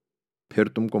 پھر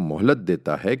تم کو مہلت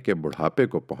دیتا ہے کہ بڑھاپے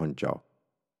کو پہنچ جاؤ،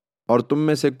 اور تم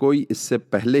میں سے کوئی اس سے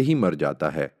پہلے ہی مر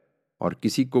جاتا ہے اور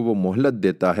کسی کو وہ مہلت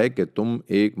دیتا ہے کہ تم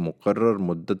ایک مقرر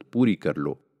مدت پوری کر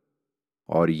لو،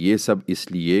 اور یہ سب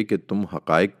اس لیے کہ تم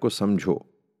حقائق کو سمجھو۔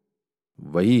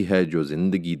 وہی ہے جو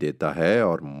زندگی دیتا ہے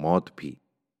اور موت بھی،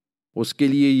 اس کے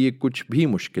لیے یہ کچھ بھی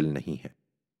مشکل نہیں ہے۔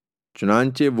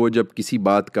 چنانچہ وہ جب کسی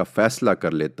بات کا فیصلہ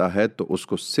کر لیتا ہے تو اس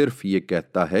کو صرف یہ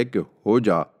کہتا ہے کہ ہو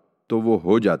جا تو وہ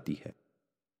ہو جاتی ہے۔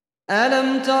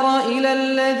 أَلَمْ تَرَ إِلَى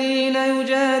الَّذِينَ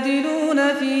يُجَادِلُونَ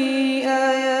فِي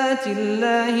آيَاتِ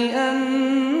اللَّهِ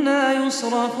أَنَّى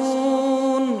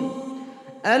يُصْرَفُونَ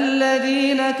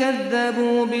الَّذِينَ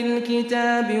كَذَّبُوا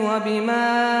بِالْكِتَابِ وَبِمَا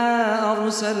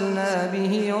أَرْسَلْنَا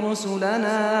بِهِ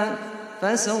رُسُلَنَا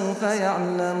فَسَوْفَ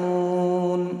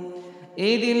يَعْلَمُونَ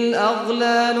إِذِ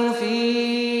الْأَغْلَالُ فِي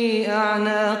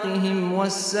أَعْنَاقِهِمْ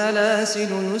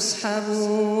وَالسَّلَاسِلُ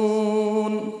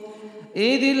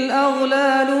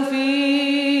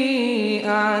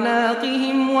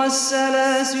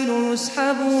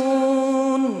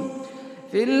يسحبون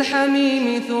في الحميم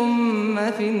ثم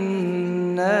في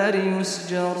النار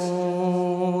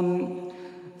يسجرون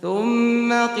ثم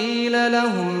قيل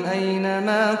لهم أين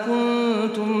ما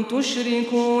كنتم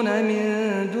تشركون من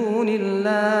دون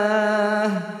الله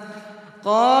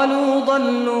قالوا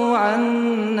ضلوا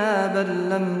عنا بل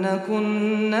لم نكن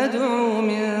ندعو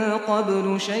من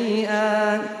قبل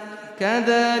شيئا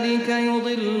كذلك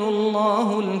يضل الله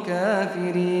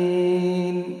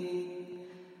الكافرين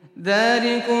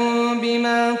ذلكم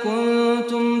بما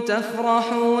كنتم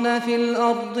تفرحون في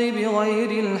الأرض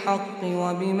بغير الحق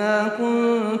وبما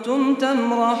كنتم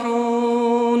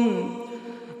تمرحون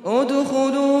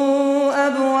ادخلوا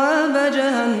أبواب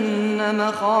جهنم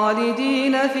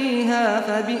خالدين فيها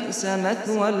فبئس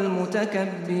مثوى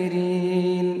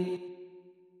المتكبرين۔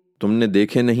 تم نے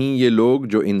دیکھے نہیں یہ لوگ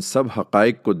جو ان سب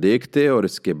حقائق کو دیکھتے اور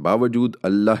اس کے باوجود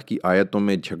اللہ کی آیتوں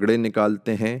میں جھگڑے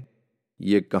نکالتے ہیں،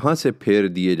 یہ کہاں سے پھیر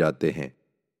دیے جاتے ہیں؟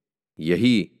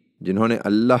 یہی جنہوں نے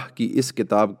اللہ کی اس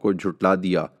کتاب کو جھٹلا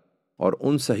دیا اور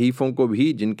ان صحیفوں کو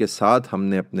بھی جن کے ساتھ ہم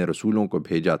نے اپنے رسولوں کو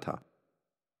بھیجا تھا۔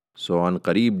 سو ان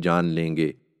قریب جان لیں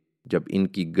گے جب ان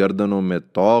کی گردنوں میں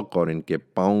طوق اور ان کے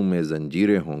پاؤں میں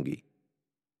زنجیریں ہوں گی،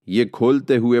 یہ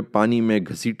کھولتے ہوئے پانی میں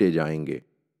گھسیٹے جائیں گے،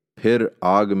 پھر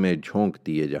آگ میں جھونک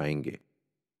دیے جائیں گے،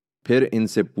 پھر ان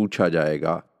سے پوچھا جائے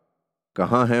گا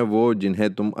کہاں ہیں وہ جنہیں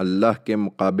تم اللہ کے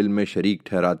مقابل میں شریک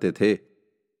ٹھہراتے تھے؟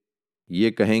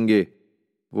 یہ کہیں گے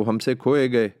وہ ہم سے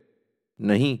کھوئے گئے،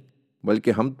 نہیں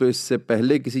بلکہ ہم تو اس سے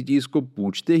پہلے کسی چیز کو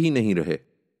پوچھتے ہی نہیں رہے۔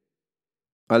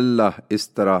 اللہ اس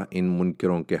طرح ان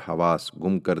منکروں کے حواس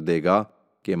گم کر دے گا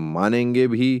کہ مانیں گے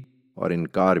بھی اور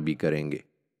انکار بھی کریں گے۔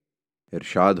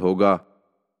 ارشاد ہوگا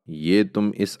یہ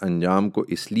تم اس انجام کو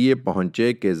اس لیے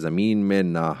پہنچے کہ زمین میں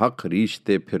ناحق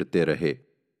ریشتے پھرتے رہے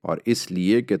اور اس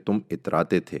لیے کہ تم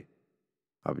اتراتے تھے۔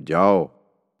 اب جاؤ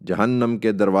جہنم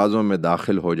کے دروازوں میں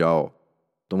داخل ہو جاؤ،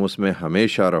 تم اس میں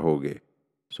ہمیشہ رہو گے،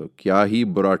 سو کیا ہی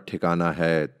برا ٹھکانہ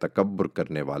ہے تکبر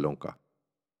کرنے والوں کا۔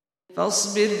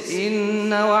 فاصبر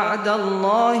إن وعد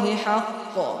الله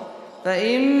حق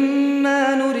فإما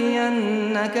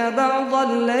نرينك بعض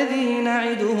الذي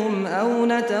نعدهم أو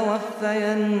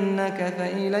نتوفينك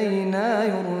فإلينا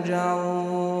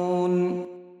يرجعون۔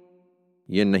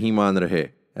 یہ نہیں مان رہے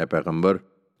اے پیغمبر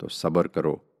تو صبر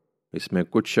کرو، اس میں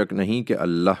کچھ شک نہیں کہ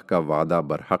اللہ کا وعدہ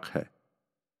برحق ہے۔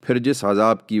 پھر جس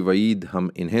عذاب کی وعید ہم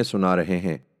انہیں سنا رہے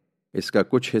ہیں، اس کا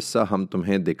کچھ حصہ ہم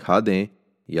تمہیں دکھا دیں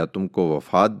یا تم کو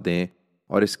وفات دیں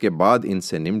اور اس کے بعد ان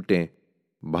سے نمٹیں،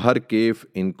 بہر کیف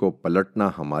ان کو پلٹنا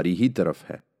ہماری ہی طرف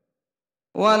ہے۔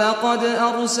 وَلَقَدْ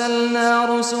أَرْسَلْنَا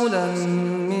رُسُلًا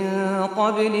مِّن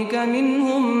قَبْلِكَ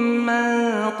مِنْهُم مَّن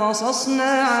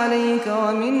قَصَصْنَا عَلَيْكَ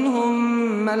وَمِنْهُم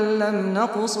مَّن لَّمْ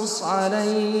نَقْصُصْ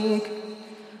عَلَيْكَ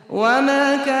وَمَا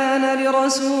كَانَ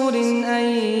لِرَسُولٍ أَن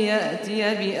يَأْتِيَ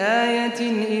بِآيَةٍ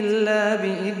إِلَّا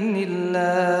بِإِذْنِ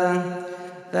اللَّهِ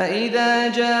فَإِذَا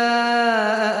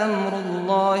جَاءَ أَمْرُ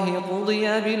اللَّهِ قُضِيَ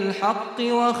بِالْحَقِّ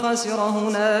وَخَسِرَ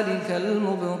هُنَالِكَ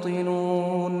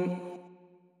الْمُبْطِلُونَ۔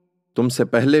 تم سے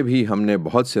پہلے بھی ہم نے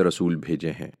بہت سے رسول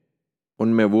بھیجے ہیں، ان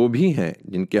میں وہ بھی ہیں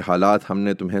جن کے حالات ہم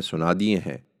نے تمہیں سنا دیے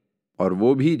ہیں اور وہ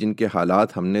بھی جن کے حالات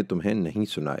ہم نے تمہیں نہیں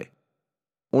سنائے۔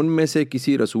 ان میں سے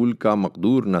کسی رسول کا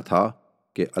مقدور نہ تھا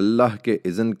کہ اللہ کے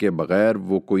اذن کے بغیر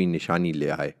وہ کوئی نشانی لے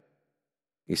آئے،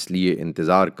 اس لیے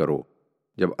انتظار کرو،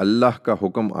 جب اللہ کا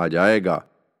حکم آ جائے گا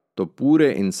تو پورے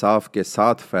انصاف کے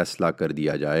ساتھ فیصلہ کر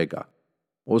دیا جائے گا،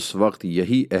 اس وقت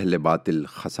یہی اہل باطل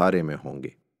خسارے میں ہوں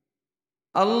گے۔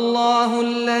 اللہ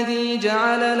الذي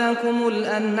جعل لكم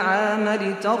الأنعام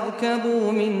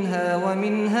لتركبوا منها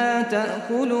ومنها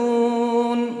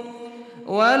تأكلون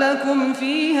وَلَكُمْ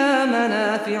فِيهَا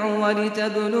مَنَافِعُ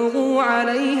وَلِتَبْلُغُوا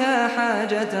عَلَيْهَا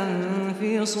حَاجَةً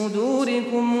فِي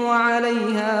صُدُورِكُمْ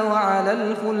وَعَلَيْهَا وَعَلَى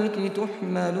الْفُلْكِ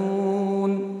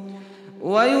تُحْمَلُونَ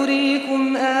وَيُرِيكُمْ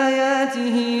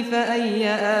آيَاتِهِ فَأَيَّ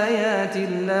آيَاتِ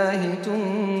اللَّهِ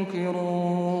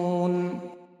تُنْكِرُونَ۔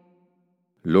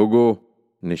 لوگو،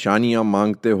 نشانیاں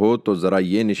مانگتے ہو تو ذرا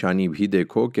یہ نشانی بھی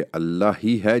دیکھو کہ اللہ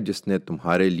ہی ہے جس نے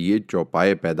تمہارے لیے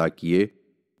چوپائے پیدا کیے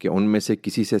کہ ان میں سے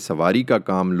کسی سے سواری کا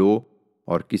کام لو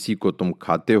اور کسی کو تم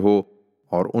کھاتے ہو،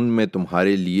 اور ان میں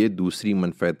تمہارے لیے دوسری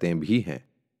منفعتیں بھی ہیں۔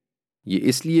 یہ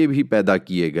اس لیے بھی پیدا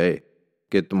کیے گئے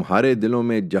کہ تمہارے دلوں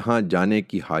میں جہاں جانے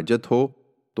کی حاجت ہو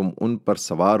تم ان پر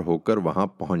سوار ہو کر وہاں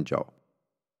پہنچ جاؤ۔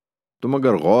 تم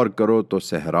اگر غور کرو تو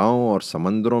صحراؤں اور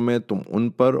سمندروں میں تم ان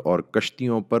پر اور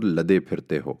کشتیوں پر لدے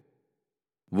پھرتے ہو،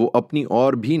 وہ اپنی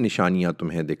اور بھی نشانیاں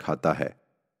تمہیں دکھاتا ہے،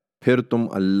 پھر تم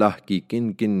اللہ کی کن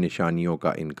کن نشانیوں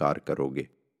کا انکار کرو گے؟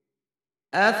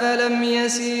 أَفَلَمْ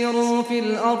يَسِيرُوا فِي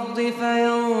الْأَرْضِ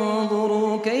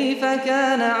فَيَنظُرُوا كَيْفَ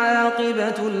كَانَ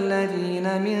عَاقِبَةُ الَّذِينَ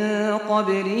مِن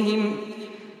قَبْلِهِمْ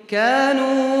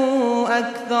كَانُوا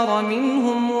أَكْثَرَ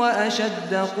مِنْهُمْ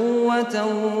وَأَشَدَّ قُوَّةً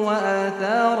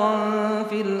وَآثَارًا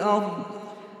فِي الْأَرْضِ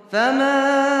فَمَا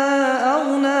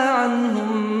أَغْنَى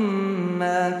عَنْهُمْ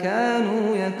مَا كَانُوا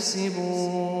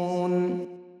يَكْسِبُونَ۔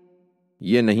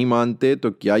 یہ نہیں مانتے تو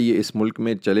کیا یہ اس ملک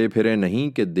میں چلے پھرے نہیں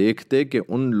کہ دیکھتے کہ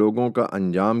ان لوگوں کا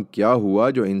انجام کیا ہوا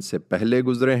جو ان سے پہلے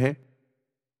گزرے ہیں؟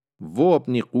 وہ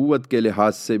اپنی قوت کے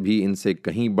لحاظ سے بھی ان سے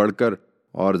کہیں بڑھ کر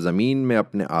اور زمین میں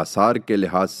اپنے آثار کے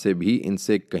لحاظ سے بھی ان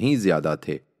سے کہیں زیادہ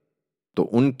تھے، تو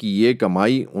ان کی یہ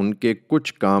کمائی ان کے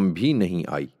کچھ کام بھی نہیں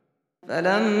آئی۔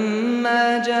 فَلَمَّا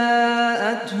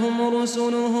جَاءَتْهُمْ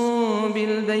رُسُلُهُم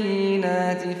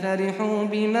بِالْبَيِّنَاتِ فَرِحُوا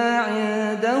بِمَا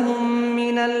عِندَهُم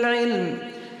مِّنَ الْعِلْمِ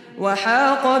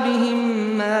وَحَاقَ بِهِم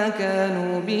مَّا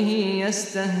كَانُوا بِهِ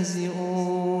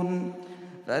يَسْتَهْزِئُونَ۔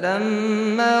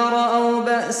 فَلَمَّا رَأَوْا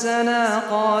بَأْسَنَا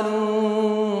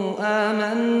قَالُوا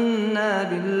آمَنَّا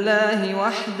بِاللَّهِ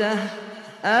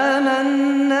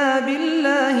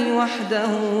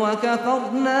وَحْدَهُ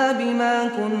وَكَفَرْنَا بِمَا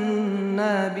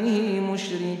كُنَّا بِهِ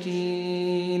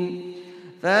مُشْرِكِينَ۔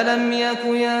 فَلَمْ يَكُ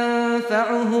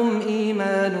يَنفَعُهُمْ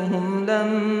إِيمَانُهُمْ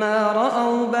لَمَّا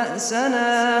رَأَوْا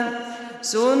بَأْسَنَا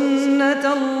سُنَّتَ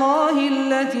اللَّهِ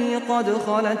الَّتِي قَدْ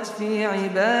خَلَتْ فِي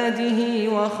عِبَادِهِ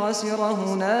وَخَسِرَ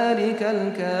هُنَالِكَ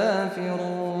الْكَافِرُونَ۔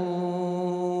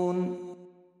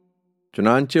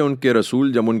 چنانچہ ان کے رسول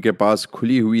جب ان کے پاس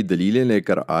کھلی ہوئی دلیلیں لے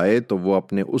کر آئے تو وہ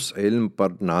اپنے اس علم پر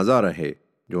نازا رہے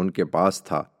جو ان کے پاس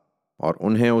تھا، اور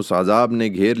انہیں اس عذاب نے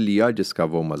گھیر لیا جس کا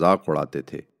وہ مذاق اڑاتے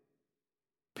تھے۔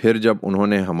 پھر جب انہوں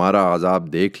نے ہمارا عذاب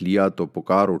دیکھ لیا تو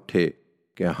پکار اٹھے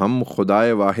کہ ہم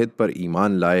خدائے واحد پر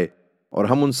ایمان لائے اور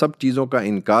ہم ان سب چیزوں کا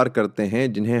انکار کرتے ہیں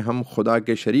جنہیں ہم خدا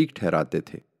کے شریک ٹھہراتے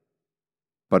تھے۔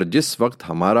 پر جس وقت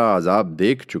ہمارا عذاب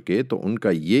دیکھ چکے تو ان کا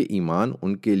یہ ایمان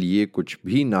ان کے لیے کچھ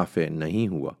بھی نافع نہیں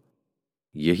ہوا۔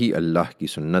 یہی اللہ کی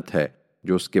سنت ہے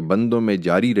جو اس کے بندوں میں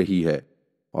جاری رہی ہے،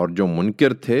 اور جو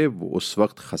منکر تھے وہ اس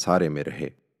وقت خسارے میں رہے۔